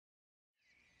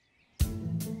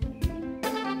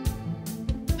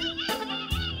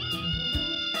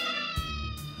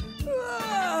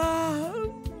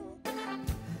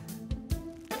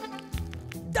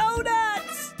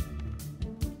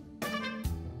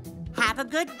Have a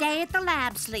good day at the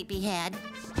lab, sleepyhead.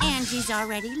 Angie's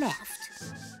already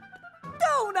left.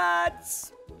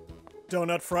 Donuts!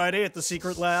 Donut Friday at the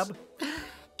secret lab?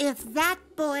 If that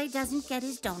boy doesn't get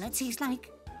his donuts, he's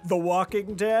like... The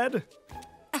Walking Dead?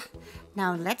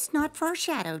 Now, let's not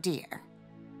foreshadow, dear.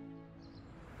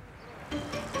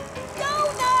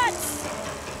 Donuts!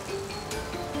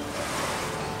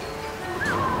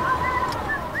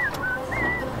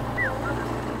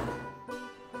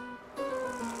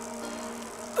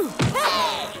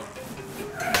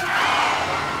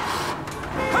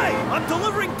 Hey, I'm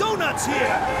delivering donuts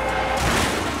here!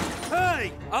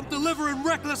 Hey, I'm delivering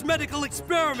reckless medical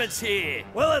experiments here.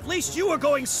 Well, at least you were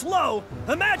going slow.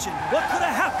 Imagine what could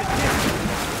have happened here.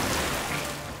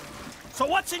 So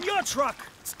what's in your truck?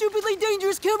 Stupidly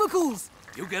dangerous chemicals!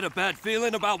 You get a bad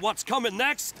feeling about what's coming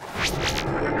next?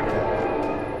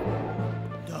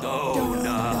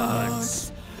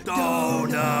 Donuts!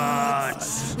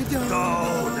 Donuts!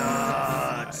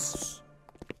 Donuts!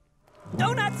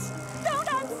 Donuts!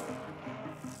 Donuts!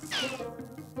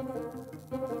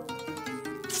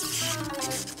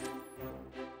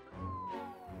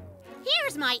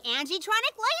 Here's my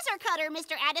Angie-tronic laser cutter,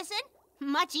 Mr. Edison.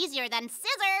 Much easier than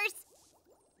scissors.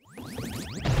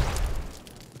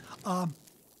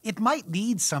 It might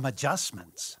need some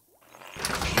adjustments.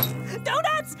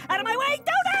 Donuts! Out of my way,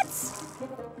 donuts!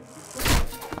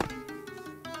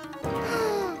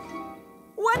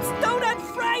 What's Donut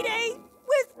Friday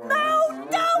with no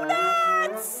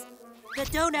donuts? The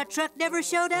donut truck never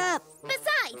showed up.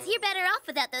 Besides, you're better off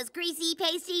without those greasy,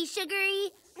 pasty,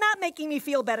 sugary... Not making me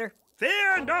feel better.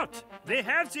 Fear not. They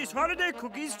have these holiday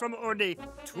cookies from only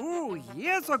 2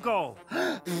 years ago.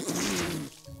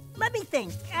 Let me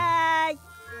think.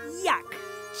 Yuck.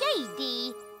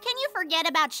 JD, can you forget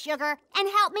about sugar and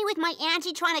help me with my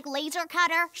Angie-tronic laser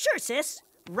cutter? Sure, sis.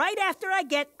 Right after I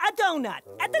get a donut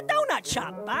at the donut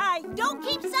shop. Bye. Don't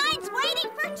keep signs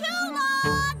waiting for too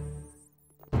long!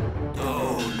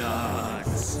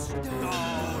 Donuts!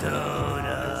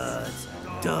 Donuts!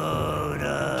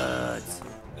 Donuts!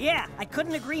 Yeah, I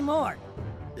couldn't agree more.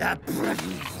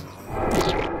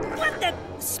 What the?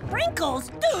 Sprinkles?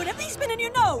 Dude, have these been in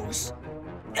your nose?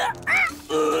 Donuts!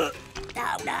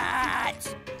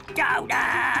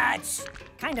 Donuts!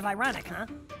 Kind of ironic, huh?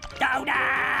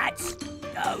 Donuts!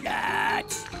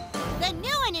 Donuts! The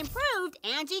new and improved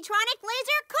Angie-tronic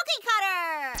laser cookie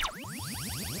cutter!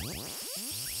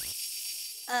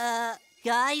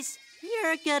 Guys,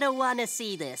 you're gonna wanna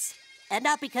see this. And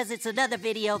not because it's another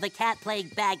video of a cat playing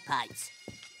bagpipes.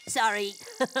 Sorry,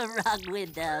 wrong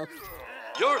window.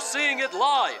 You're seeing it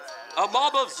live. A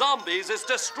mob of zombies is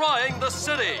destroying the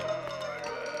city.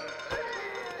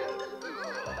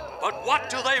 But what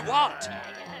do they want?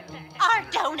 Our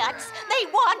donuts! They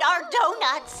want our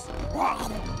donuts!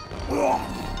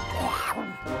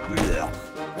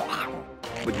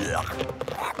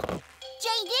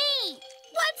 JD!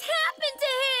 What's happened to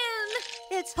him?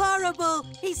 It's horrible.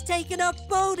 He's taken up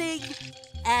boating.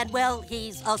 And, well,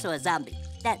 he's also a zombie.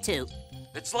 That too.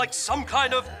 It's like some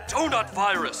kind of donut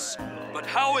virus. But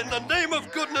how in the name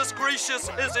of goodness gracious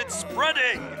is it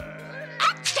spreading?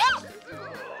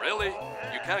 Really?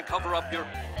 You can't cover up your...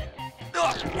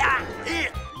 Donuts!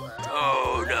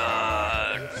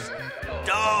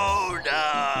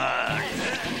 Donuts!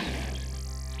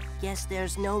 Guess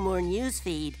there's no more news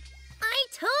feed. I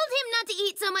told him not to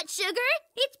eat so much sugar.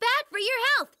 It's bad for your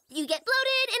health. You get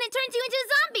bloated and it turns you into a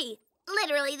zombie.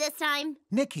 Literally this time.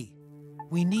 Nikki,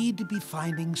 we need to be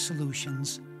finding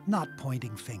solutions, not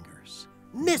pointing fingers.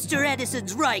 Mr.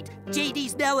 Edison's right.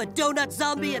 JD's now a donut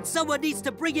zombie and someone needs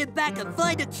to bring him back and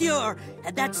find a cure.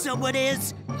 And that someone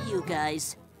is you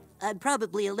guys. I'm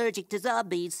probably allergic to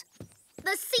zombies.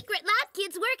 The secret lab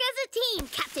kids work as a team,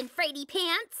 Captain Fraidy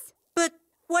Pants. But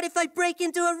what if I break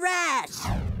into a rash?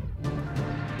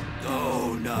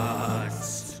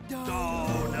 Donuts!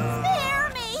 Donuts! Spare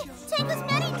me! Take as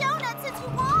many donuts as you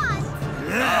want!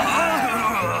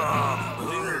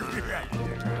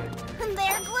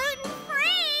 They're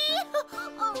gluten-free!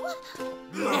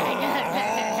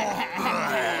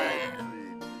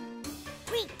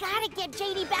 We gotta get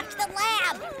JD back to the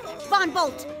lab! Von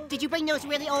Bolt, did you bring those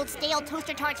really old stale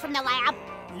toaster tarts from the lab?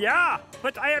 Yeah,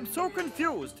 but I am so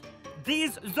confused.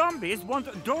 These zombies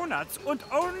want donuts and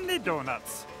only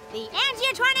donuts. The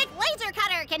Angie-tronic laser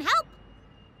cutter can help!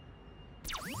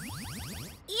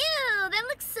 Ew, that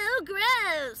looks so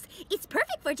gross. It's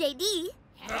perfect for JD.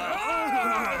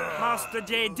 Master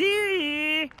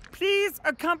JD, please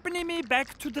accompany me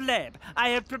back to the lab. I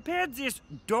have prepared this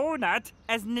donut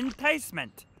as an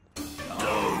enticement.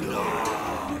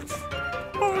 Donuts!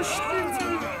 Oh, shit!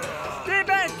 Stay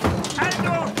back! I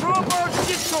know Robo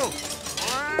Disco!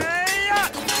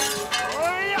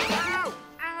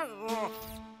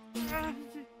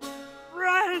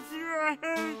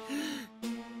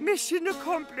 Mission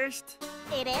accomplished.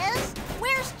 It is?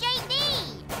 Where's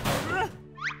JD?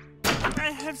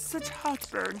 I have such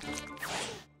heartburn.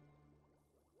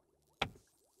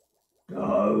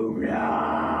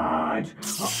 Donut!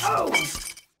 Oh!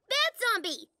 Bad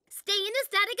zombie! Stay in the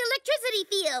static electricity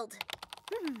field.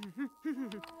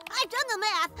 I've done the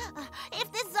math.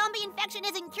 If this zombie infection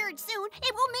isn't cured soon,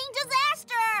 it will mean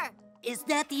disaster! Is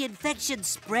that the infection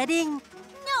spreading?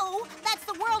 No, that's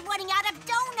the world running out of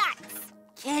donuts!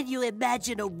 Can you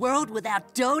imagine a world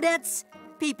without donuts?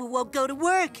 People won't go to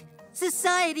work.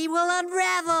 Society will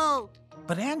unravel.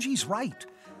 But Angie's right.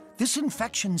 This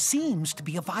infection seems to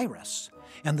be a virus,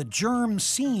 and the germ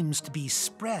seems to be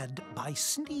spread by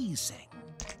sneezing.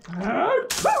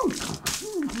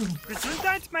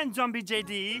 Gesundheit, mein Zombie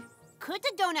JD. Could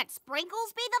the donut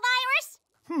sprinkles be the virus?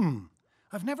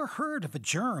 I've never heard of a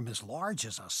germ as large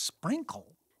as a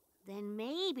sprinkle. Then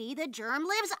maybe the germ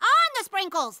lives on the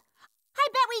sprinkles. I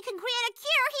bet we can create a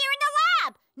cure here in the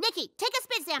lab. Nikki, take a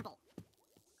spit sample.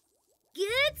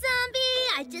 Good, zombie.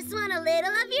 I just want a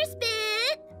little of your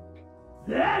spit.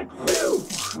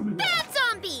 Bad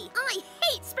zombie. I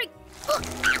hate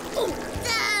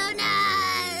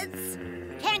donuts.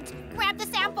 Kent, grab the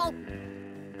sample.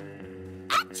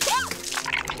 Achoo!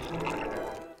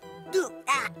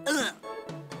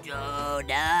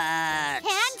 Donuts.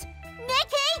 Kent?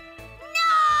 Nikki?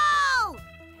 No!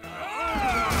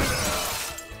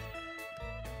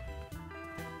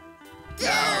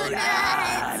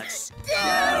 Donuts!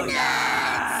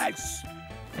 Donuts!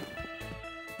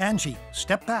 Angie,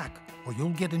 step back, or you'll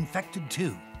get infected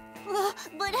too.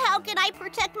 But how can I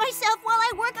protect myself while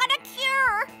I work on a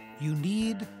cure? You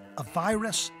need a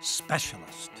virus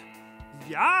specialist.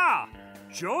 Ja,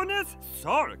 Jonas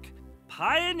Salk,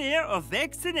 pioneer of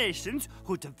vaccinations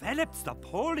who developed the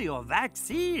polio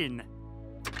vaccine.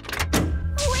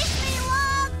 Wish me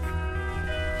luck!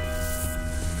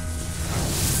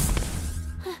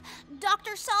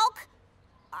 Dr. Salk,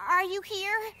 are you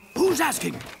here? Who's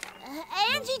asking?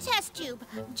 Angie Test Tube,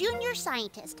 junior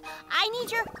scientist. I need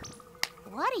your...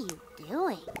 What are you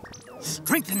doing?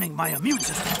 Strengthening my immune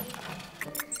system.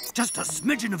 Just a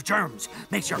smidgen of germs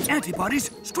makes your antibodies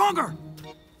stronger.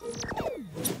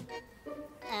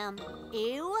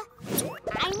 Ew?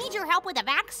 I need your help with a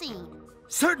vaccine.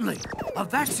 Certainly. A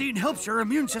vaccine helps your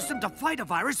immune system to fight a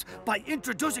virus by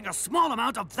introducing a small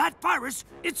amount of that virus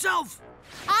itself.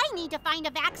 I need to find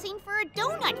a vaccine for a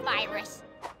donut virus.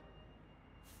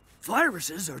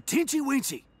 Viruses are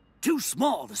teensy-weensy, too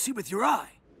small to see with your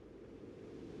eye.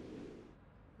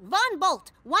 Von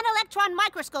Bolt, 1 electron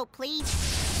microscope, please.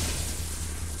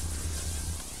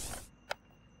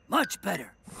 Much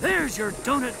better. There's your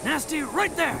donut nasty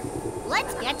right there.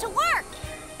 Let's get to work.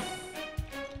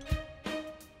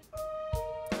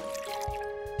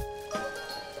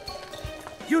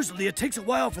 Usually it takes a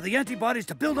while for the antibodies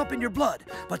to build up in your blood,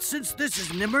 but since this is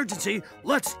an emergency,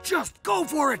 let's just go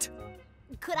for it.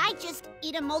 Could I just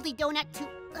eat a moldy donut to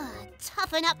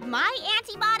toughen up my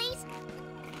antibodies?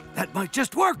 That might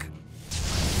just work.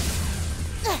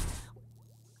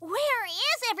 Where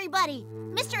is everybody?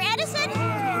 Mr. Edison?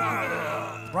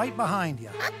 Right behind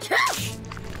you.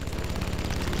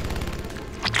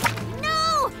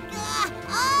 No!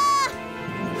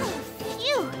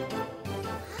 Phew!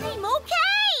 I'm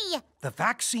okay! The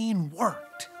vaccine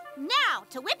worked. Now,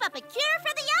 to whip up a cure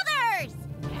for the others!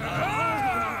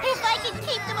 If I can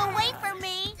keep them away from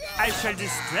me! I shall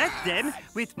distract them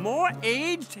with more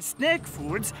aged snack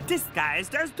foods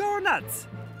disguised as donuts.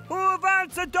 Who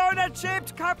wants a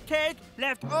donut-shaped cupcake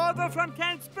left over from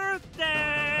Kent's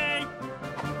birthday?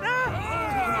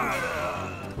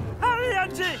 Hurry,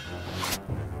 Angie!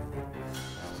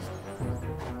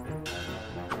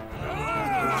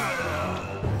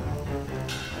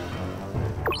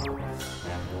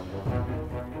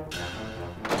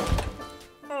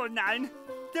 Oh, nein.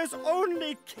 There's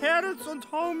only carrots and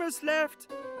hummus left.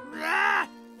 Ah!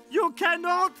 You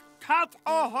cannot cut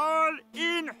a hole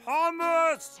in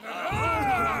hummus!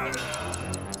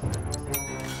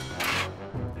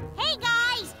 Hey,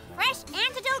 guys! Fresh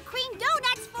antidote cream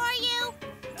donuts for you!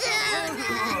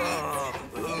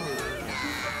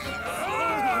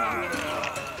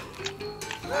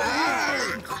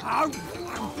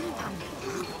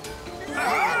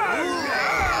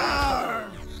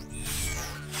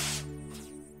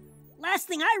 Last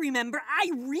thing I remember, I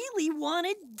really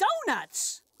wanted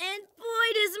donuts. And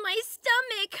boy, does my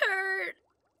stomach hurt!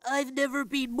 I've never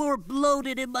been more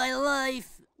bloated in my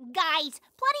life. Guys,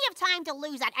 plenty of time to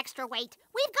lose that extra weight.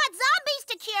 We've got zombies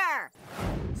to cure!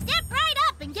 Step right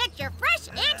up and get your fresh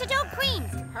antidote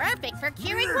creams. Perfect for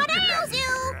curing what ails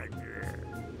you!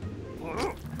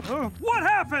 What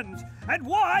happened? And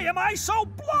why am I so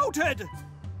bloated?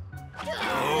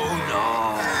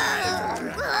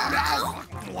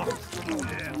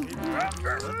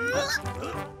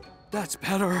 That's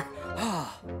better.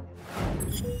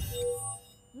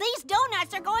 These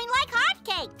donuts are going like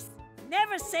hotcakes.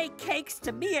 Never say cakes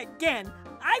to me again.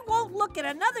 I won't look at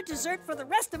another dessert for the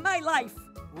rest of my life.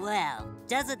 Well,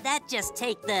 doesn't that just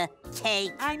take the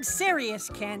cake? I'm serious,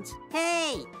 Kent.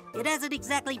 Hey, it hasn't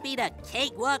exactly been a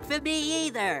cakewalk for me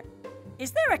either.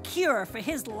 Is there a cure for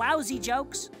his lousy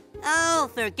jokes?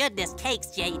 Oh, for goodness cakes,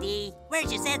 JD.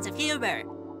 Where's your sense of humor?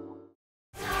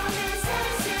 Thomas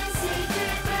Edison's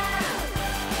secret lab.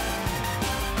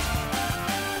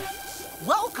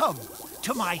 Welcome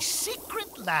to my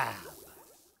secret lab.